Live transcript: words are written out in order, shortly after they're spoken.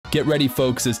Get ready,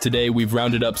 folks, as today we've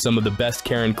rounded up some of the best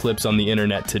Karen clips on the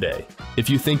internet today. If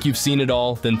you think you've seen it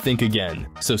all, then think again.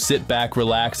 So sit back,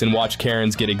 relax, and watch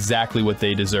Karens get exactly what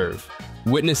they deserve.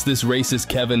 Witness this racist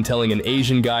Kevin telling an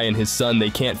Asian guy and his son they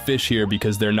can't fish here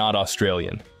because they're not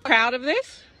Australian. Proud of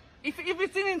this? If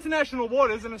it's in international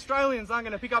waters and Australians aren't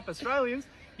going to pick up Australians,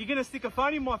 you're going to stick a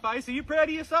phone in my face. Are you proud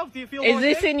of yourself? Do you feel Is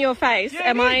this in your face? Yeah,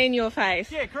 Am I in your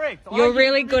face? Yeah, correct. You're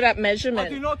really good at measurement. I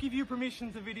do not give you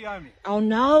permission to video me. Oh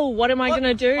no, what am I going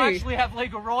to do? I actually have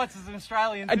legal rights as an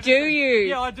Australian citizen. Do you?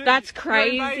 Yeah, I do. That's You're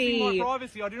crazy. invading my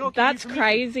privacy. I do not That's give you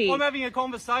permission. crazy. I'm having a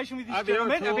conversation with this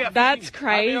gentleman about That's fishing.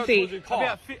 crazy.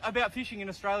 About fishing in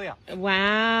Australia.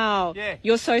 Wow. Yeah.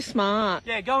 You're so smart.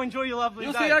 Yeah, go enjoy your lovely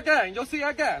day. You'll see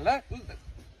again.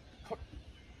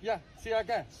 Yeah, see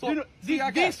again. So,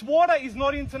 this water is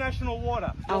not international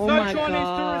water. There's Oh no my Chinese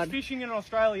God. tourists fishing in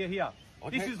Australia here.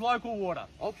 Okay. This is local water.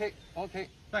 Okay.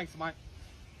 Thanks, mate.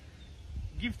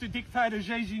 Give to dictator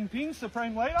Xi Jinping,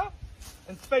 supreme leader,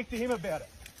 and speak to him about it.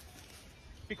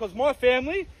 Because my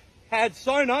family had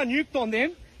sonar nuked on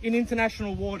them in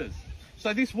international waters.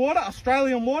 So this water,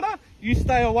 Australian water, you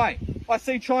stay away. I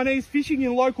see Chinese fishing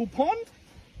in local pond,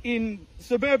 in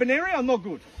suburban area, not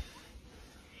good.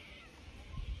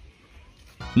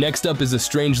 Next up is a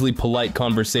strangely polite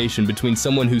conversation between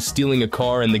someone who's stealing a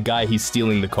car and the guy he's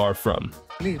stealing the car from.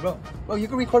 Please, bro, you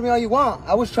can record me all you want.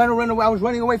 I was trying to run away. I was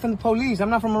running away from the police. I'm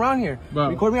not from around here. Bro.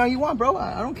 Record me all you want, bro.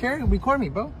 I don't care. Record me,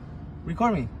 bro.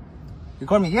 Record me.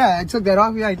 Yeah, I took that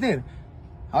off. Yeah, I did.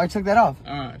 I took that off.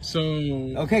 Alright, so...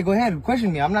 Okay, go ahead.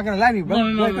 Question me. I'm not going to lie to you, bro.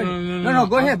 No,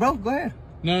 go ahead, bro. Go ahead.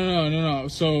 No.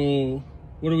 So,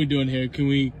 what are we doing here?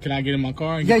 Can I get in my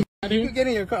car and get out of here? You can get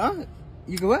in your car. Huh?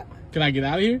 You can what? Can I get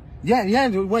out of here? Yeah.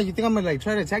 What, you think I'm gonna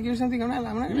try to attack you or something? I'm not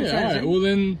gonna try to attack you. Well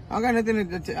then... I got nothing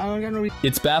to... I don't got no...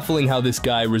 It's baffling how this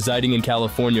guy, residing in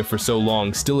California for so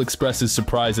long, still expresses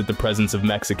surprise at the presence of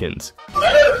Mexicans.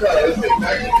 America is in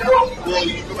Mexico. Well,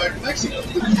 you can go back to Mexico.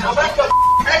 Go back to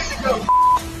Mexico.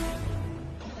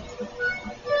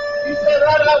 He said,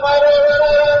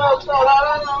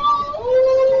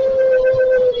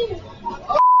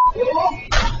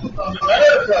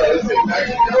 America is in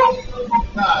Mexico.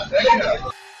 Nah,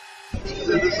 damn. Is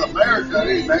this America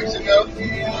in Mexico?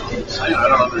 I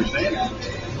don't understand it.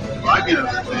 Well, I can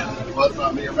understand it. It must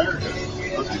not be America.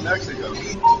 It must be Mexico.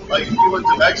 Like, if you went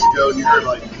to Mexico and you heard,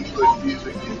 like, English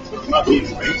music, it's not being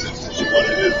racist. It's what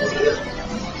it is.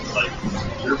 Like,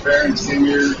 your parents came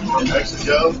here from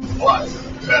Mexico. Why?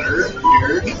 Better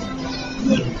here.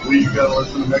 Well, you gotta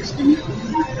listen to Mexican music.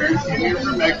 Your parents came here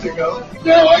from Mexico.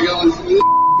 Now I gotta listen to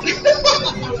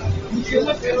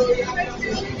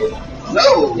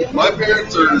No, my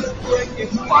parents are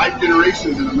 5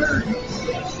 generations in America.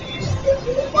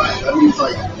 That means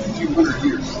like 200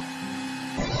 years.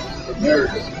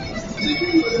 America.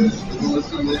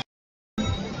 Listen to this.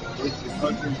 It's the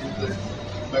country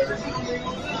America.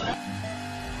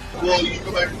 Well, you can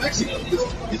go back to Mexico.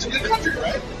 It's a good country,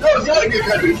 right? No, it's not a good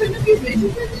country.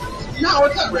 No,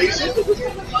 it's not racist.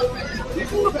 You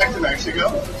can go back to Mexico.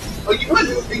 Oh, you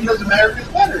wouldn't because America's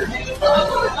better.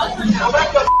 Go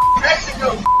back to Mexico.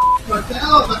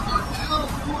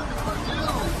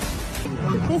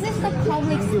 This is the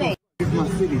public space. It's my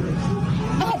city.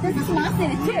 Oh, this is my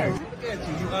city too. Look at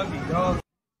you ugly dog.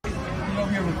 You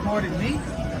over here recording me?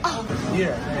 Oh.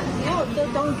 Yeah. No,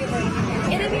 don't get it.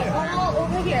 It'll be all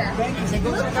over here. Thank you. Go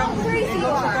Look how crazy you check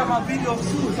out are. my videos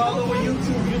too. It's all over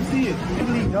YouTube. You'll see it.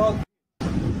 Ugly dog.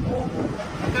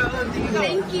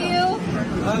 Thank you.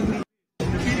 Ugly. The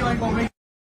video ain't gonna make.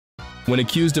 When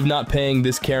accused of not paying,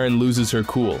 this Karen loses her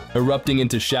cool, erupting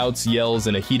into shouts, yells,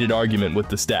 and a heated argument with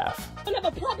the staff. I don't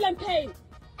have a problem paying.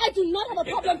 I do not have a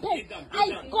problem paying.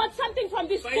 I got something from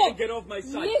this phone. Get off my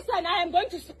side. Listen, I am going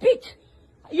to speak.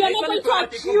 You are not going to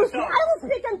accuse me. I will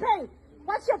speak and pay.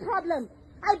 What's your problem?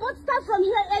 I bought stuff from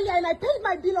here earlier and I paid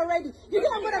my bill already. You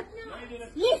think I'm gonna...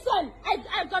 Listen,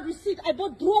 I got receipt. I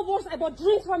bought drawers, I bought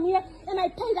drinks from here and I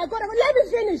paid. Let me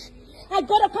finish. I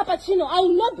got a cappuccino. I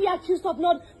will not be accused of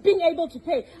not being able to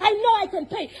pay. I know I can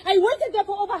pay. I waited there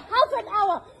for over half an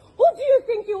hour. Who do you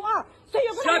think you are? So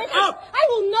you're gonna Shut up! I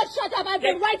will not shut up. I have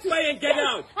the right to pay and get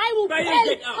out. I will Pay pay. and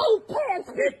get out. I will pay and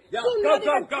speak. Do not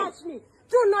even touch me.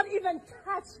 Do not even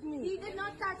touch me. He did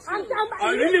not touch I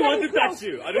I really want to touch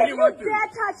you. I really want to. If you dare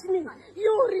touch me,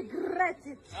 you regret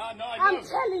it. No, I I'm don't.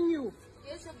 telling you.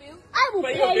 Here's your bill. I will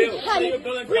Pay pay your it, bill. honey. Pay your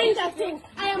bill and Bring go. that thing.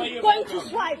 I am Pay your going bill. to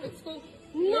swipe.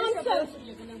 Nonsense.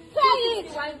 Pay it.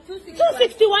 261.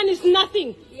 261 is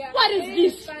nothing. Yeah. What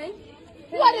is this? Fine.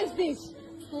 What is this?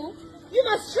 You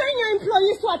must train your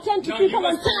employees to attend to No, people you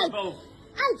on must time. both.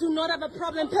 I do not have a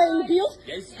problem paying bills.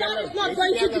 That is not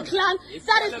going to decline.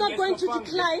 That is not going to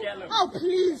decline. Oh,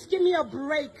 please, give me a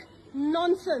break.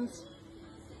 Nonsense.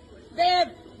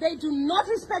 They do not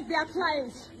respect their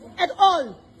clients at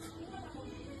all.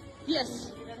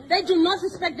 Yes, they do not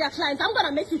respect their clients. I'm going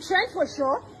to make you trend for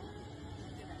sure.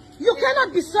 You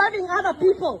cannot be serving other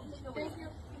people.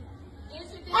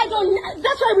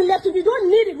 That's why we left it. We don't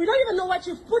need it. We don't even know what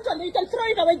you've put on it. You can throw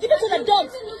it away. Give it to the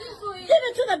dogs. Give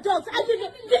it to the dogs.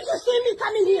 Did you see me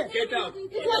coming here? Get out.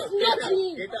 It was not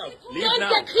me. Get out. Don't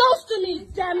get close to me,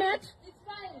 damn it.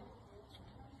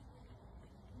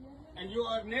 And you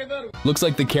are never... Looks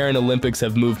like the Karen Olympics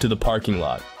have moved to the parking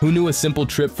lot. Who knew a simple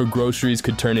trip for groceries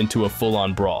could turn into a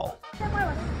full-on brawl?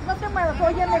 No te muevas,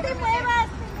 oye, no te muevas.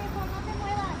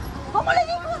 ¿Cómo le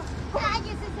dijo?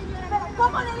 Cállese, señora.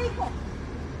 ¿Cómo le dijo?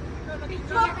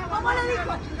 ¿Cómo le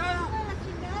dijo?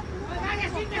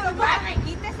 Pero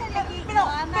quítese de aquí. Pero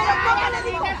 ¿cómo le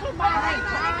dijo? Váyase de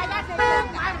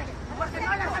su madre. Porque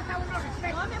no le falta uno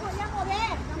respeto. No me voy a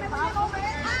mover. No me voy a mover.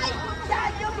 Ay, ya,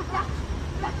 yo ya.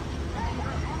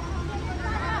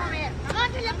 A ver,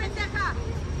 ándale, pendeja.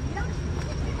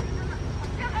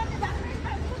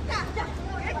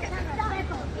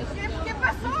 ¿Qué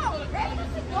pasó?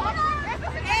 Señora,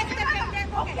 este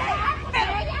pendejo.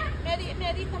 Pero ella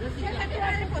me dijo,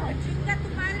 chinga tu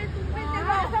madre, tu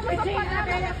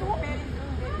pendejo.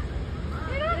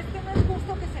 Es que no es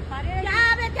justo que se pare.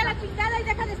 Ya, vete a la chingada y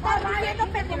deja de estar diciendo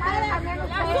pendejadas.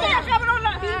 La suya,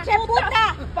 cabrona. Pinche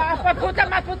puta. Puta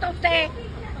más puta usted.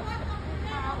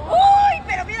 Uy,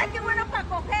 pero mira qué bueno para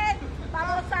coger.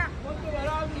 Babosa.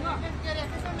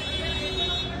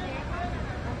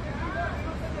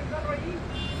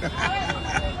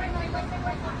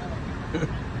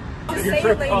 To say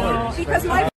it, lady, because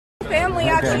my family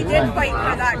actually did fight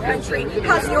for that country.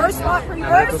 Has yours fought for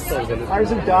yours? Ours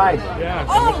have died. Yeah.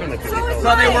 Oh,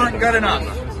 so they weren't good enough.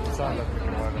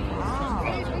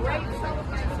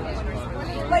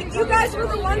 Like, you guys were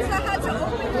the ones that had to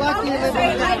open your mouth and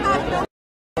say, I have no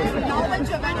knowledge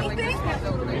of anything.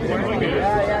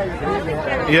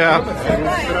 Yeah.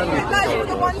 You guys were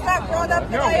the ones that brought up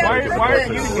that I am privileged. Why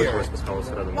are you here?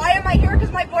 Why am I here?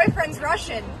 Because my boyfriend's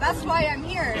Russian. That's why I'm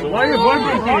here. So why are your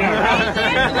boyfriend here?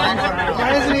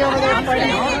 Why isn't he over there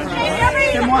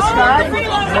fighting? More sky?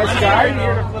 More sky?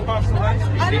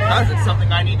 Because it's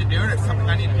something I need to do, and it's something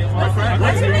I need to do with my friend.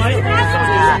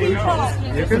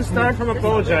 You can start from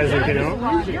apologizing, you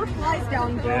know? Your fly's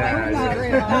down, bro.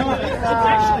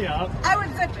 Actually up. I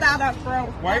would zip that up, bro.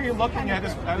 Why are you looking at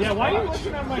this? Yeah, why are you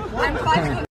looking at my phone? I'm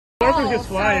 5 foot Both just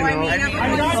fly, you know? I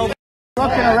mean,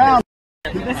 Looking around.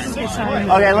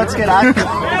 Okay, let's get out.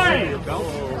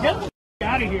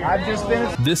 Out of here. I've just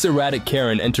been. This erratic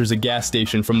Karen enters a gas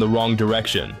station from the wrong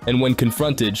direction, and when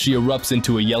confronted, she erupts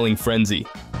into a yelling frenzy.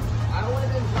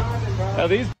 Now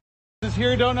these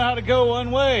here don't know how to go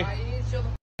one way. You need to chill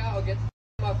the out. Get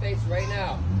the my face right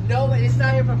now. No, it's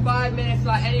not here for 5 minutes.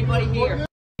 Not anybody here.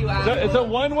 It's a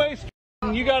one-way street,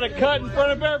 and you got to cut in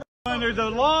front of everyone. There's a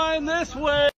line this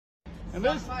way, and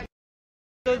this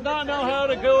does not know how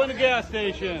to go in a gas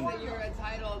station. You're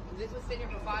entitled. This was sitting here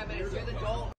for 5 minutes. You're the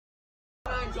Joel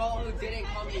who didn't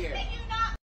come here. Can you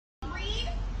not read?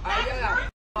 Yeah.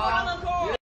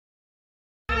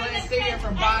 You let it sit here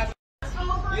for 5 minutes.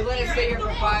 You let it sit here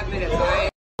for 5 minutes, alright?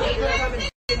 You can come and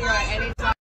sit here at any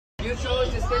time. You chose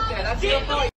to sit there. That's your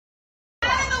fault.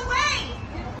 Out of the way!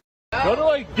 Go to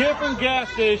a different gas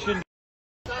station.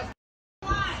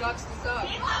 Sucks to suck.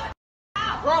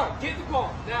 Bro, get the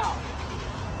car now.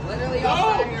 Literally,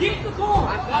 No, get the car.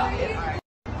 I'm coming in.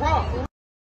 Bro.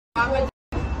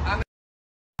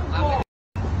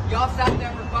 Y'all sat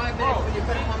there for 5 minutes when you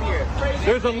couldn't come here.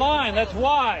 There's a line, that's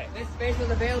why. This space was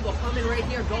available. Come in right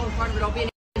here, go in front of it, don't be an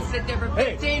and sit there for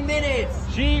 15 minutes.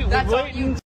 She was That's on waiting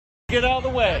you. to get out of the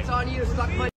way. That's on you. Suck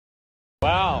my.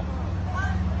 Wow.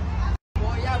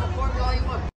 Well, yeah, record me all you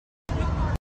want.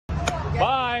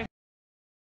 Bye.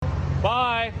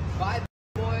 Bye. Bye,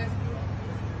 boy.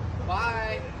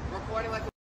 Bye. Recording like a.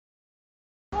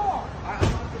 Alright, I'm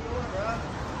off the door,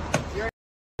 bro. You're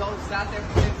don't sat there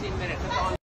for 15 minutes. That's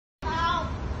on.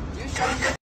 You shut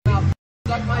your mouth.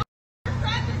 Suck my.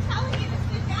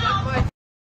 Suck my.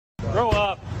 Grow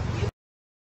up.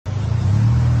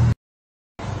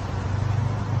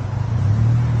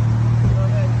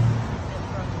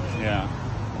 Yeah. I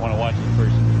want to watch this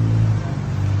person.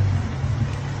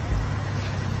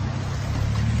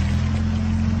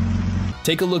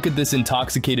 Take a look at this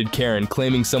intoxicated Karen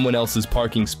claiming someone else's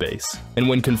parking space. And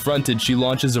when confronted, she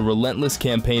launches a relentless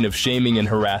campaign of shaming and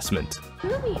harassment.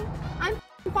 I'm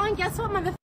fine. Guess what,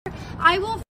 motherfucker? I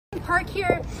will park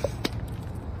here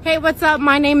Hey, what's up?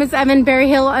 My name is Evan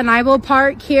Berryhill and I will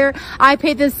park here. I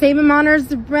pay the same amount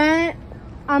as rent.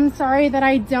 I'm sorry that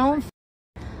I don't.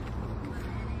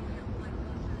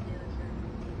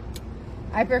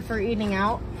 I prefer eating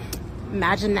out.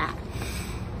 Imagine that.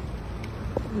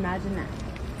 Imagine that.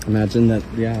 Imagine that,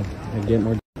 yeah, I get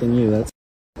more than you. That's.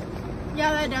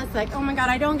 Yeah, that does suck. Oh my god,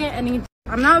 I don't get any.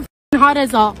 I'm not hot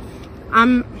as all.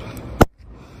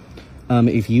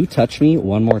 If you touch me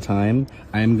one more time,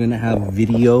 I'm gonna have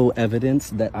video evidence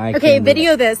that I Okay, can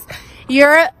video this.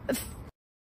 You're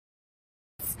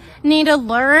need to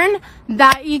learn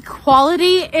that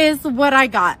equality is what I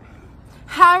got.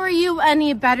 How are you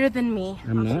any better than me?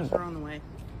 I'm not.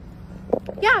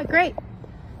 Yeah, great.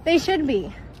 They should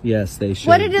be. Yes, they should.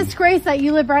 What a disgrace that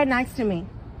you live right next to me.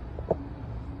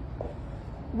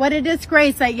 What a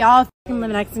disgrace that y'all fucking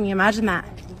live next to me. Imagine that.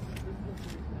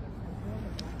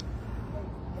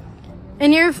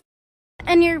 And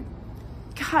you're,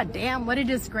 god damn, what a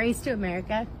disgrace to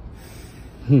America.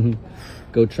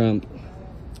 Go Trump.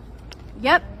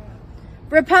 Yep.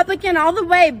 Republican all the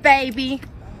way, baby.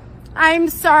 I'm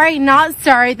sorry, not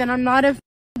sorry that I'm not a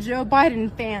Joe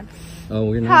Biden fan. Oh,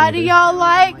 we're not. How do y'all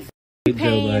like Joe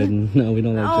pain? Biden. No, we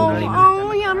don't like Joe Biden.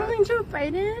 Oh, y'all don't like Joe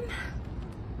Biden?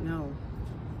 No.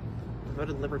 I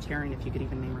voted Libertarian if you could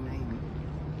even name her name.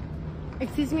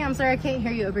 Excuse me, I'm sorry, I can't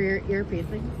hear you over your earpiece.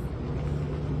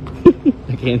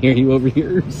 I can't hear you over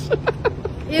yours.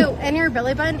 Ew, and your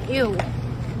belly button? Ew.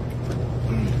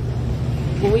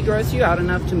 Will we gross you out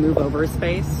enough to move over a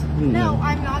space? No,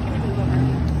 I'm not going to move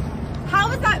over. How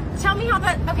is that? Tell me how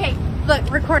that... Okay, look,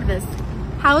 record this.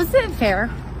 How is it fair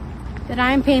that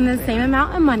I'm paying the same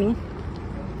amount of money?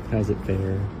 How's it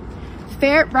fair?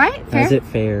 Fair, right? Fair? How's it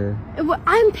fair? I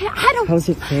don't... How's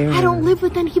it fair? I don't live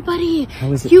with anybody.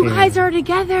 How is it You fair? guys are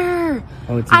together.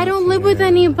 Oh, it's I not don't live with fair.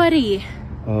 anybody.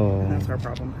 Oh. That's our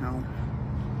problem. How?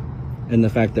 And the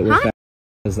fact that we're fat, what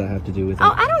does that have to do with it?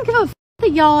 Oh, I don't give a f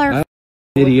that y'all are... I have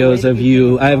videos of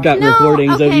you. I've got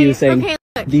recordings of you saying look.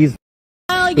 these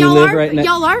who y'all live are, right next.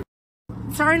 y'all are...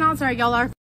 Sorry, not sorry. Y'all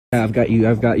are... I've got you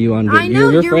on video. I know,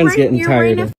 Your friend's getting you're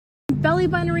tired wearing a belly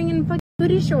button ring and fucking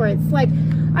booty shorts. Like,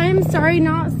 I am sorry,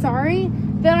 not sorry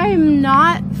that I am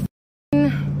not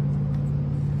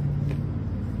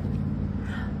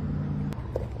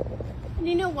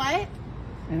You know what?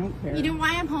 I don't care. You know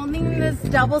why I'm holding this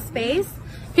double space?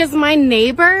 Because my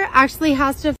neighbor actually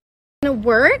has to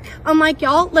work. I'm like,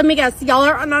 y'all, let me guess, y'all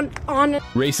are on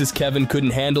Racist Kevin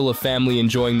couldn't handle a family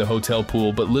enjoying the hotel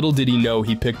pool, but little did he know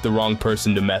he picked the wrong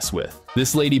person to mess with.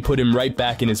 This lady put him right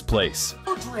back in his place.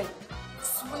 Drink,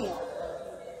 swim.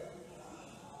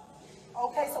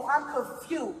 Okay, so I'm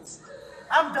confused.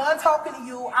 I'm done talking to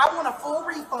you. I want a full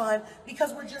refund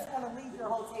because we're just going to leave your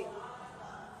hotel.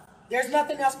 There's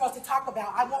nothing else for us to talk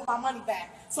about. I want my money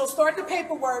back. So start the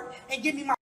paperwork and give me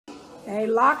my... They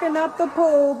locking up the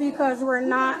pool because we're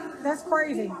not, that's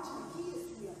crazy.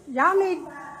 Y'all need...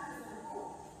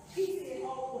 Okay,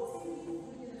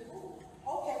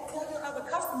 tell your other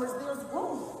customers there's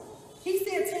room. He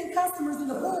said 10 customers in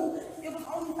the pool. It was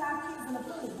only 5 kids in the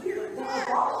pool. Weird.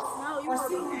 No, you were...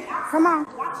 Come on.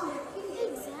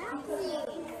 Exactly.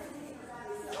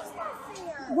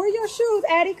 Where are your shoes,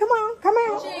 Addie? Come on, come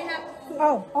on.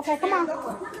 Oh, okay, come on.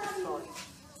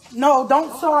 No,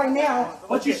 don't sorry now.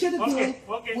 What you Okay, should have okay,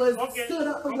 done was stood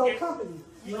up for your company.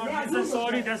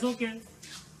 Sorry, that's okay.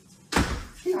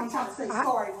 I'm trying to say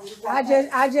sorry. I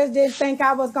just didn't think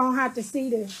I was gonna have to see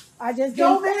this. I just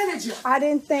Your didn't. manager. I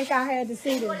didn't think I had to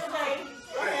see this.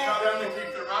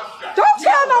 Don't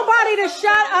tell nobody to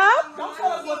shut up. Don't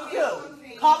tell us what to do.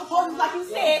 Call the police like you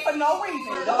said for no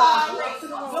reason. Goodbye.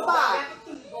 Goodbye.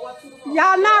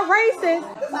 Y'all not racist.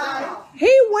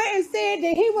 He went and said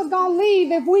that he was gonna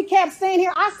leave if we kept staying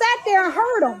here. I sat there and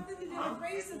heard him.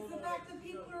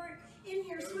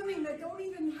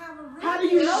 How do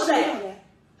you know that?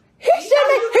 He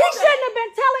shouldn't have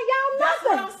been telling y'all That's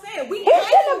nothing. what I'm saying. We He paid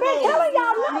shouldn't have for been rooms. telling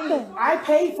y'all nothing. I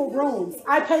paid for rooms.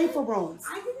 I paid for rooms.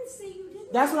 I didn't say you did.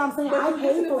 That's what I'm saying. I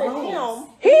paid for rooms.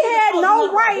 He had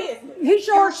no right. He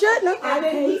sure shouldn't have. I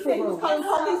paid for He was rooms. calling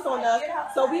police on us,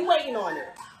 so we waiting on it.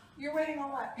 You're waiting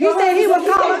on what? He said he was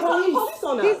calling police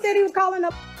on us. He said he was calling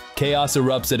up. Chaos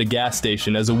erupts at a gas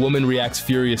station as a woman reacts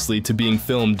furiously to being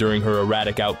filmed during her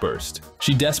erratic outburst.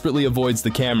 She desperately avoids the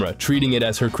camera, treating it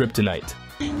as her kryptonite.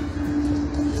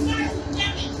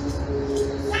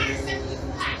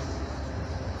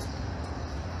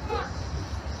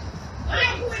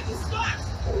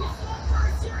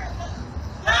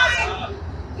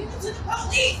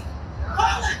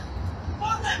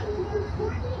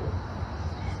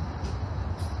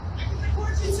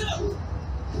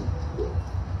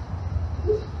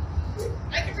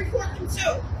 I can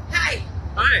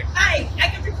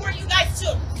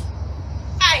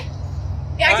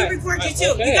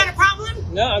you. Okay. You got a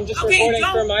problem? No, I'm just Okay, recording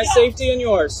for my safety and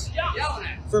yours.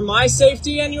 For my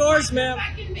safety and yours, ma'am.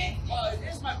 Mind your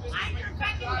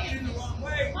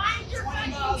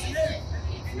business.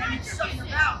 It's not your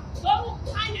business. Go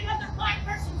find another black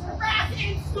person to harass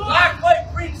in school. Black plate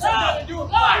brings nothing to do with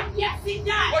black. Yes, it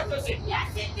does. What does it?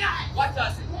 Yes, it does. What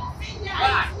does it? Yes, it does.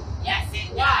 Why? Yes, it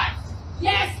does. Why?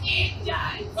 Yes, it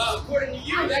does. Well, according to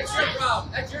you, that's your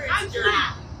problem. That's your I'm insecurity.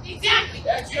 black. Exactly.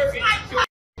 That's your It's my insecurity. problem.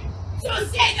 So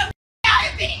stay the f***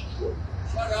 out of it.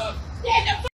 Shut up. Stay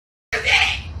the f*** out of it.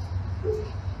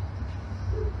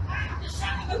 I have to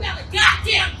shut up about a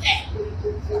goddamn thing.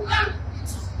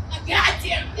 A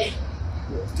goddamn thing.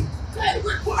 Good,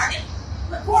 record it.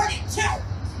 Record it, too. I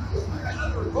got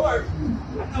another record.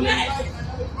 I know Yes. what I know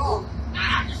what's wrong. I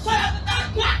have to shut up about a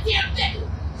goddamn thing.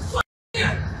 Fuck you.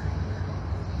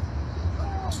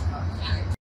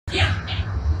 Goddamn thing.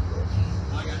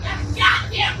 That's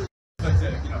goddamn. That's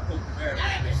it. You know, poke the bear. I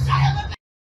have to shut up about.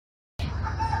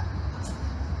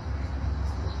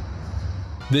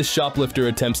 This shoplifter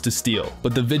attempts to steal,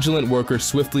 but the vigilant worker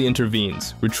swiftly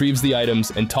intervenes, retrieves the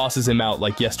items, and tosses him out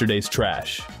like yesterday's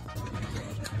trash.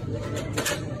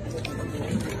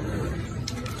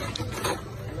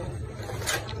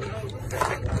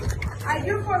 Are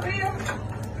you for real?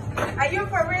 Are you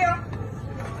for real?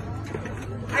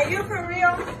 Are you for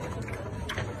real?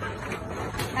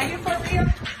 Are you for real?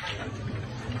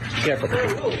 Careful.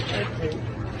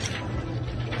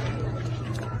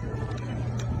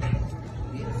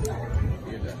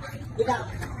 Get out.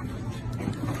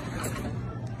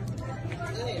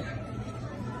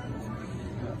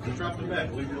 Just drop the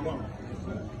bag. Leave it alone.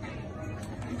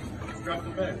 Just drop the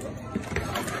bag, bro.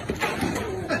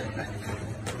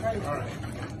 All right.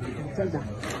 Take down.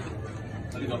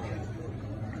 Let it go.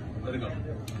 Let it go.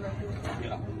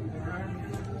 Get out.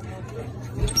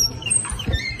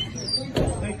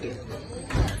 Thank you.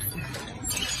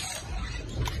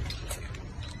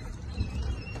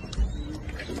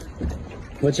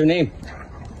 What's your name?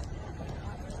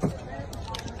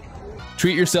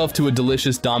 Treat yourself to a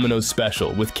delicious Domino's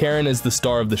special, with Karen as the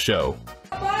star of the show.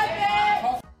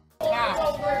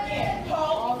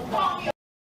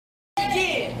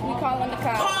 We calling the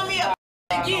cops. Call me up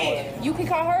again. You can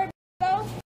call her though.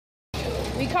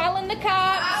 We calling the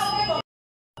cops.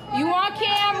 You on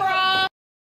camera.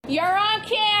 You're on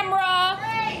camera.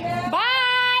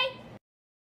 Bye.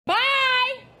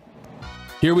 Bye.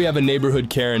 Here we have a neighborhood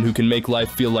Karen who can make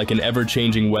life feel like an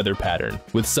ever-changing weather pattern,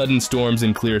 with sudden storms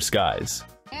and clear skies.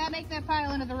 Yeah, make that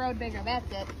pile into the road bigger. That's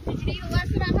it. Did you need a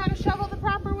lesson on how to shovel the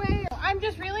proper way? I'm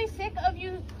just really sick of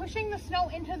you pushing the snow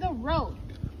into the road.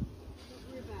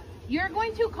 You're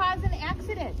going to cause an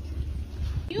accident.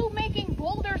 You making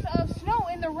boulders of snow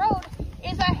in the road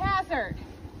is a hazard.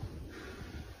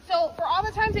 So for all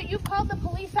the times that you've called the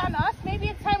police on us, maybe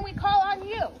it's time we call on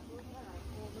you.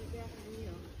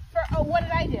 For what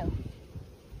did I do?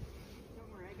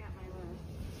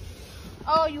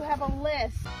 Oh, you have a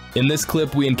list. In this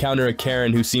clip, we encounter a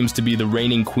Karen who seems to be the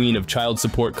reigning queen of child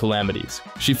support calamities.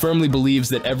 She firmly believes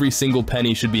that every single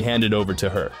penny should be handed over to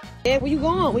her. Hey, where you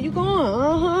going? Where you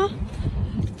going?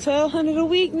 $1,200 a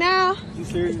week now. You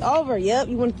serious? It's over. Yep.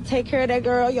 You want to take care of that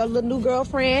girl, your little new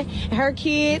girlfriend, and her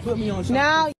kids. Put me on something.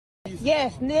 Now,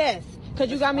 yes.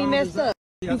 Because you got me messed up.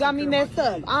 You got me messed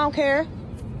up. I don't care.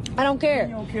 I don't care.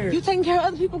 You don't care. You taking care of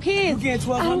other people's kids. You getting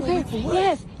 $1,200 I don't care. for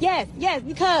what? Yes,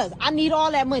 because I need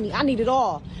all that money. I need it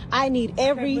all. I need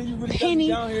every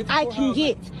penny I can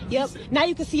get. Yep. Now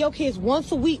you can see your kids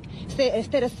once a week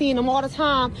instead of seeing them all the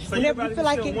time. So whenever you feel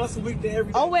like it. Once a week to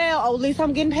every day. Oh well, at least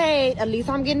I'm getting paid. At least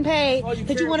I'm getting paid.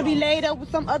 Did you want to be laid up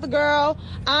with some other girl?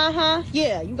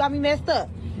 Yeah, you got me messed up.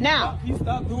 Now. You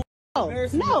stop doing. No.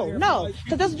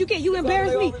 Because that's what you get. You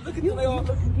embarrass me. You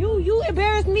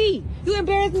embarrass me. You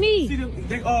embarrass me.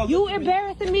 You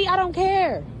embarrassing me. I don't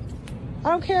care.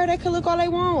 I don't care. They can look all they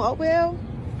want. Oh well.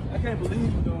 I can't believe you,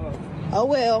 dog. Oh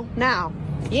well. Now.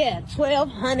 Yeah,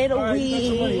 $1,200 a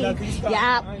week.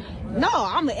 Yeah. No,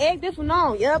 I'm gonna egg this one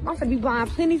on. Yep, I'm gonna be buying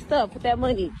plenty of stuff with that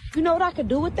money. You know what I could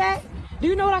do with that? Do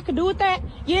you know what I could do with that?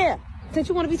 Yeah. Since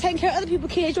you want to be taking care of other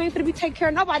people's kids, you ain't gonna be taking care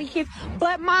of nobody's kids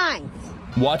but mine.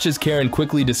 Watch as Karen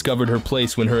quickly discovered her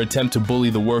place when her attempt to bully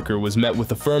the worker was met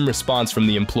with a firm response from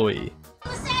the employee.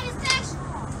 Satisfaction?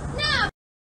 No.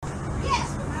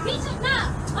 Yes. He just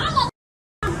no.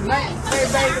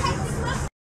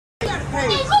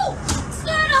 Hey, who?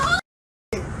 Scared of who?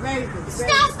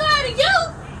 Stop scared of you.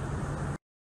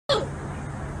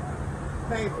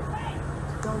 Baby.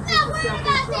 Stop worrying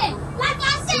about that. Like I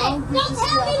said, don't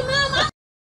tell me to mind my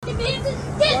business.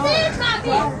 This is my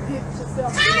business.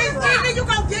 You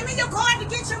gonna give me your card to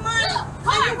get your money.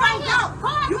 And you gonna go.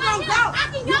 You gonna go.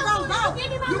 You gonna go. You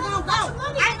gonna go.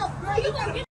 You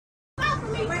gonna get out for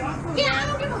me. Yeah, I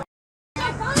don't give a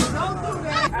don't do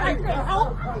that.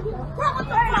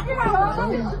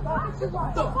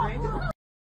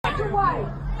 Your wife.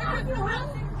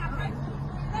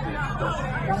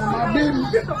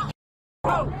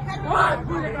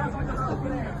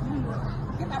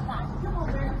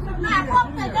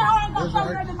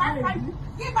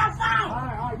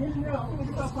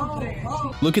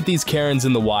 Look at these Karens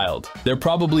in the wild. They're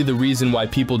probably the reason why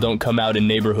people don't come out in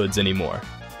neighborhoods anymore.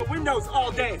 Windows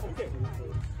all day.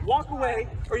 Walk away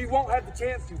or you won't have the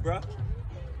chance to, bruh.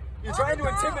 You're trying to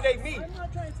intimidate me.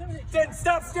 Then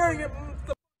stop staring at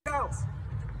the house.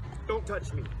 Don't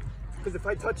touch me. Because if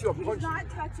I touch you, I'll punch you. He's not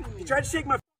touching me. You tried to shake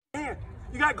my hand.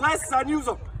 You got glasses on, use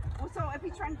them. Well, so if he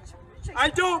tried to shake I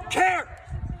don't care.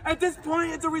 At this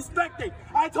point, it's a respect thing.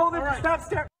 I told him to stop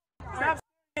staring at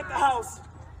the house.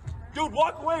 Dude,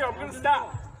 walk away or I'm going to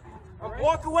stop.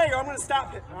 Walk away or I'm going to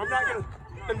stop it. I'm not going to.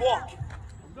 Then walk.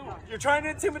 You're trying to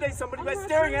intimidate somebody by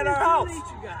staring at our house.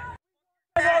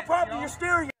 At our property, you're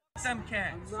staring at them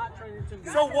cats.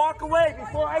 So walk away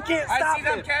before I can't stop I see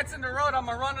them it. cats in the road, I'm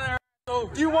gonna run their ass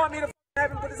over. Do you want me to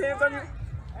have him put his hands on you?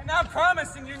 And I'm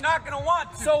promising you're not gonna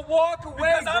want to. So walk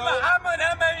away, because bro. I'm an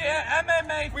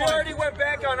MMA fighter. We already went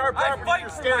back on our property. I fight You're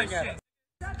for staring my at shit.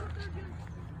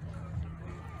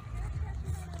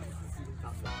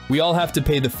 We all have to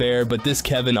pay the fare, but this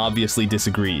Kevin obviously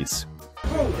disagrees.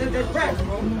 Bro, there's rats,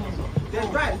 bro. There's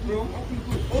rats, bro.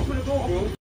 Open the door,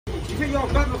 bro. You think you're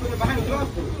Batman because you're behind the glass,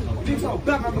 bro. You think you're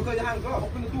Batman because you're behind the glass.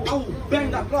 Open the door. I will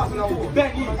bang that glass and I will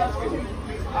bang you.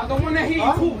 I don't want to hear you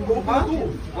talk, bro. Open the door.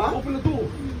 Open the door.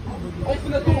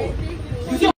 Open the door.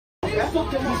 You see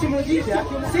what you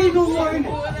yeah? Say no more,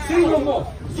 innit? Say no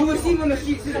more. You will see me on the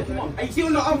streets, innit? And you see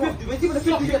on the R50, when you see on the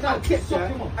 50, you get that kiss,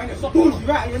 yeah? And it's boom,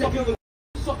 right? You're not gonna.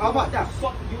 How about that?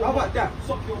 How about that?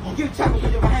 You give chat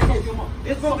because you're behind this.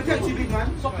 This won't protect you, big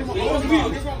man. No one's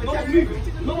moving. This won't protect you.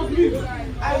 No one's moving.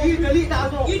 You delete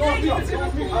that as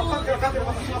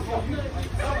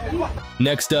well.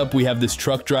 Next up, we have this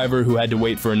truck driver who had to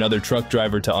wait for another truck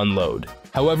driver to unload.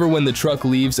 However, when the truck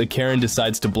leaves, a Karen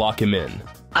decides to block him in.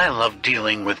 I love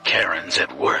dealing with Karens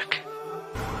at work.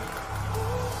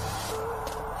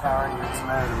 Karen gets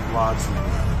mad and blocks me.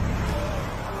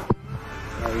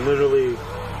 I literally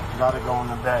gotta go in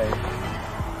the day.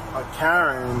 A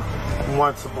Karen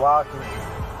wants to block me.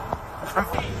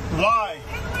 Why?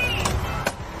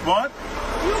 What?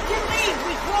 You can leave.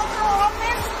 We close our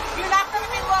office. You're not going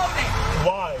to be loaded.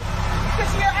 Why?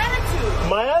 Because of your attitude.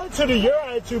 My attitude or your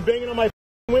attitude banging on my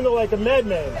window like a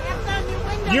madman?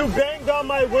 You banged on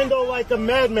my window like a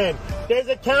madman. There's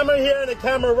a camera here and a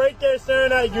camera right there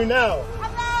staring at you now.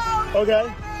 Hello.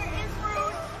 Okay.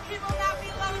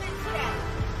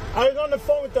 I was on the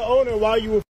phone with the owner while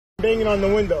you were banging on the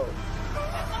window.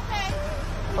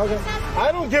 Okay.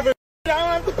 I don't give a I don't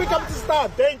have to pick up the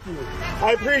stop. Thank you.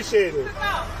 I appreciate it.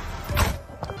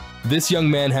 This young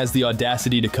man has the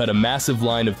audacity to cut a massive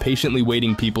line of patiently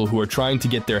waiting people who are trying to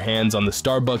get their hands on the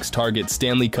Starbucks Target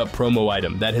Stanley Cup promo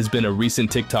item that has been a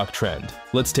recent TikTok trend.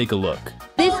 Let's take a look.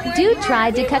 This dude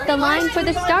tried to cut the line for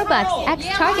the Starbucks X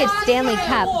Target Stanley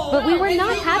Cup, but we were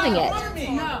not having it.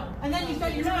 No. And then you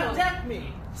said you're going to protect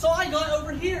me. So I got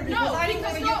over here because I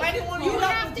didn't want to You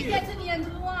have to get to the end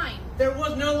of the line. There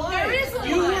was no line. There is a line.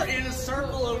 You were in a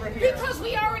circle over here. Because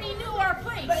we already knew our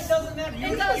place. But it doesn't matter.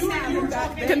 It does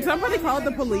matter. Can somebody call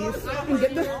the police and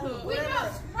get the... We know,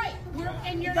 right.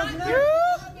 And you're not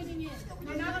getting in.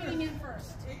 You're not getting in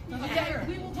first. Okay.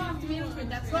 We will talk to management.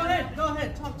 That's Go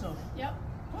ahead, talk to them. Yep.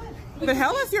 The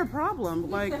hell is your problem?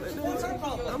 Like, what's our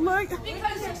problem? I'm like,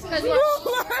 because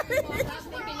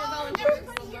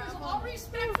everybody here is all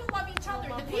respectful of each other.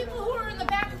 The people who are in the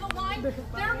back of the line,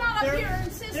 they're not up here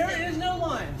insisting. There is no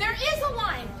line. There is a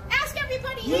line. Ask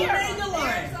everybody You here. made the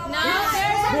line. No,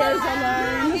 there's a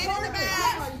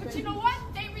line. But you know what?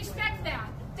 They respect that.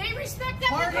 They respect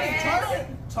that.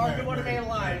 Target would have made a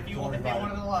line if they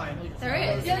wanted a line. There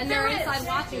is. And they're inside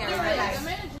watching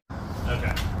everybody.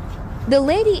 Okay. The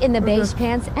lady in the beige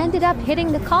pants ended up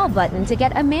hitting the call button to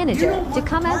get a manager to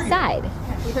come outside.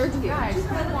 We heard you guys.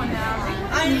 Come on now.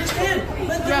 I understand,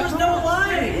 but there was no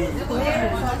line.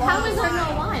 How is there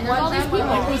no line? There's all these people.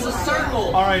 It was a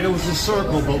circle. All right, it was a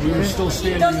circle, but we were still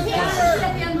standing in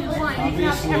At the end of the line.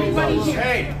 Obviously, Everybody here.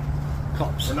 hey,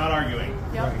 cops. We're not arguing.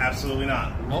 Yep. Absolutely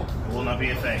not. Nope. It will not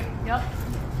be a thing. Yep.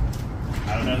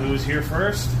 I don't know who was here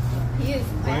first. He is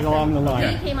right along the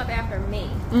line. He came up after me,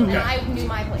 Okay. and I knew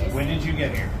my place. When did you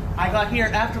get here? I got here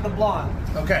after the blonde.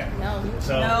 Okay. No.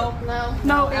 So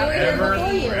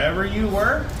wherever you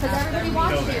were, Because everybody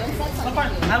watched you and said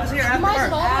something to you. I was here after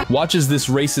her. Watch as this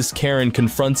racist Karen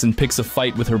confronts and picks a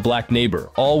fight with her black neighbor,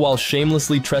 all while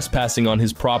shamelessly trespassing on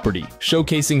his property,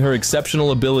 showcasing her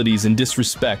exceptional abilities in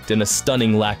disrespect and a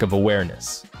stunning lack of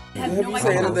awareness. Have you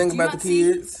said anything about the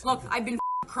kids? Look, I've been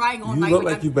crying all You night. look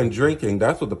like you've been drinking.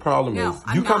 That's what the problem No, is.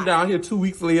 I'm You come not. down here 2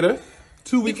 weeks later.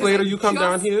 2 weeks Because later, I you come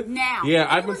down just here. now- Yeah,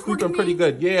 Are I've you been sleeping recording pretty me?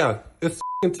 good. Yeah, it's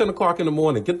 10 o'clock in the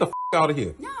morning. Get the out of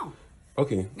here. No.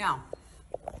 Okay. No.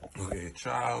 Okay,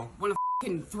 child. Want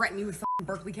to threaten me with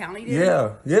Berkeley County? Dude?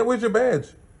 Yeah. Yeah, where's your badge?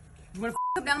 You want to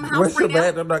come down to my house Where's right your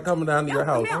badge? now? I'm not coming down to your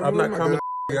house. down. I'm not coming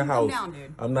to your Come house. down,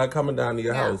 dude. I'm not coming down to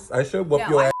your Yeah. house. I should whoop No,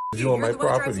 your I ass. f- You on You're my the one that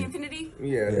drives property. the Infinity?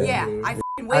 Yeah. Yeah, I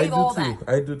f***ing I wave do all too. that.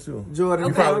 I do too. Jordan,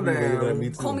 you calm probably be down. waving at me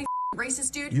too. Call me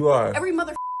racist, dude. You are. Every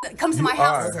mother that comes to You my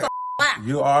house are. is black.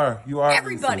 You are. You are.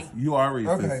 Everybody. Racist. You are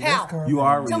racist. Okay, How? let's calm You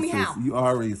are racist. Tell me how. You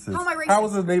are racist. How am I racist? How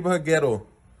is this neighborhood ghetto?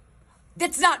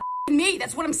 That's not me.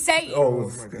 That's what I'm saying. Oh,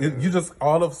 you just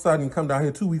all of a sudden come down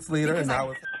here 2 weeks later and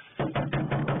now it's.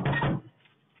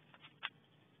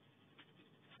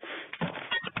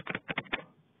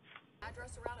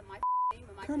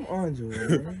 Come on,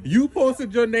 Jordan. You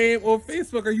posted your name on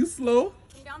Facebook. Are you slow?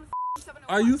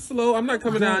 Are you slow? I'm not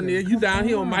coming down there. You down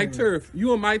here on my turf.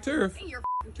 You on my turf.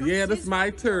 Yeah, this is my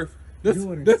turf. This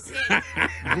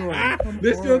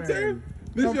this your turf?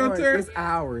 This your turf? It's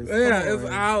ours. Yeah, it's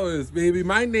ours, baby.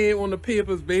 My name on the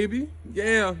papers, baby.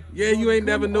 Yeah, you ain't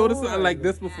never noticed something like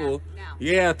this before.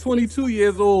 Yeah, 22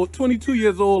 years old. 22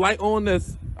 years old. I own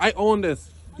this.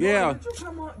 Yeah.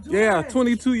 Yeah,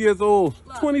 22 years old.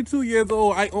 22 years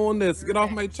old. I own this. Get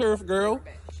off my turf, girl.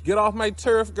 Get off my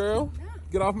turf, girl.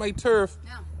 Get off my turf.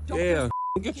 Yeah.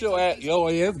 Get your ass. Yo,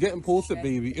 yeah, it's getting posted,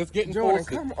 baby. It's getting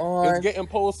posted. Come on. It's getting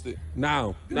posted.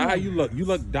 Now how you look? You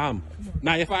look dumb.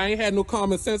 Now, if I ain't had no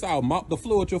common sense, I'll mop the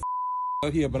floor with your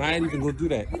out here, but I ain't even gonna do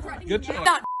that. Get your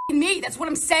Not me. That's what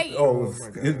I'm saying. Oh,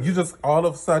 you just all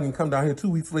of a sudden come down here 2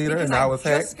 weeks later Because and now I it's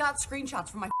hacked? just got screenshots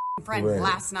from my friend Right.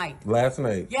 last night. Last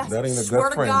night. Yes, That ain't a swear good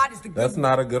to friend. God, it's the good That's one.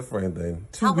 not a good friend then.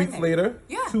 2 How weeks would they? later?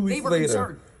 Yeah, 2 they weeks were later.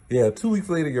 concerned. Yeah, 2 weeks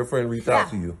later your friend reached out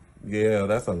to you. Yeah,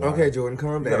 that's a lie. Okay, Jordan,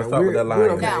 calm You gotta down. stop with that We're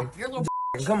lying. okay. Now, you're a little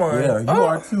Come on. Yeah, you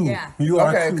are too. Yeah. You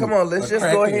are Okay, too. come on, let's A just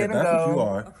go crackhead. ahead and That's go. what you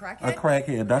are. A crackhead? A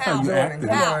crackhead. That's how you Jordan, acting.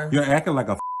 come on. You're acting like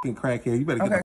a fucking crackhead. You better get the